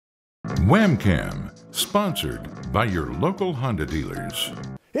Wham Cam, sponsored by your local Honda dealers.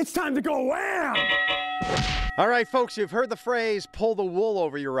 It's time to go wham! All right, folks, you've heard the phrase, pull the wool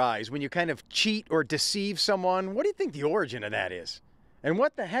over your eyes, when you kind of cheat or deceive someone. What do you think the origin of that is? And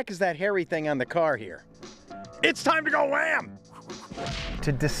what the heck is that hairy thing on the car here? It's time to go wham!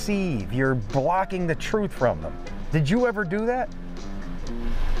 To deceive, you're blocking the truth from them. Did you ever do that?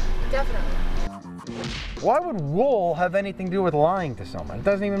 Definitely. Why would wool have anything to do with lying to someone? It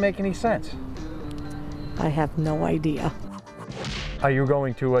doesn't even make any sense. I have no idea. Are you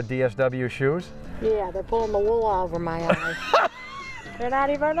going to DSW shoes? Yeah, they're pulling the wool over my eye. They're not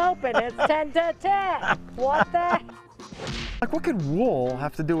even open. It's 10 to 10. What the? Like, what could wool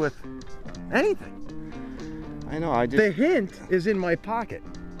have to do with anything? I know, The hint is in my pocket.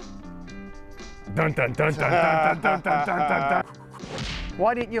 Dun dun dun dun dun dun dun dun dun dun.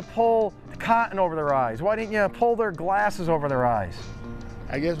 Why didn't you pull the cotton over their eyes? Why didn't you pull their glasses over their eyes?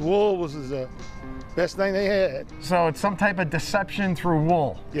 I guess wool was the best thing they had. So it's some type of deception through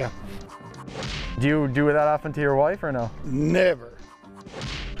wool. Yeah. Do you do that often to your wife or no? Never.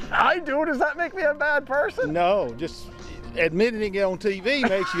 I do. Does that make me a bad person? No, just admitting it on TV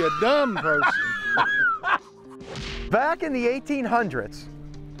makes you a dumb person. Back in the 1800s,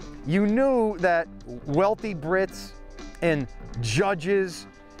 you knew that wealthy Brits and judges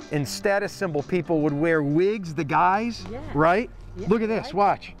and status symbol people would wear wigs, the guys, right? Yeah, look at this,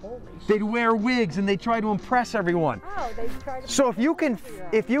 watch. They'd wear wigs and they try to impress everyone. Oh, they try to. So if you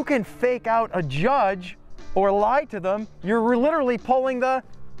can fake out a judge or lie to them, you're literally pulling the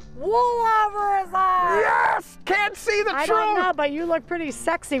wool over his eyes. Yes! Can't see the truth. I don't know, but you look pretty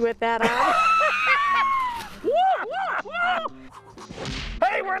sexy with that on. Woo, woo, woo.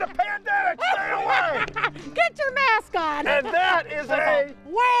 Hey, we're in a pandemic. Stay away. Get your mask on. And that is a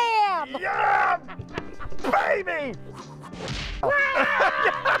wham! Yeah, baby.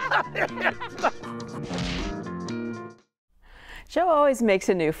 Joe always makes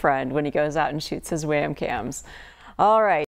a new friend when he goes out and shoots his Wham Cams. All right.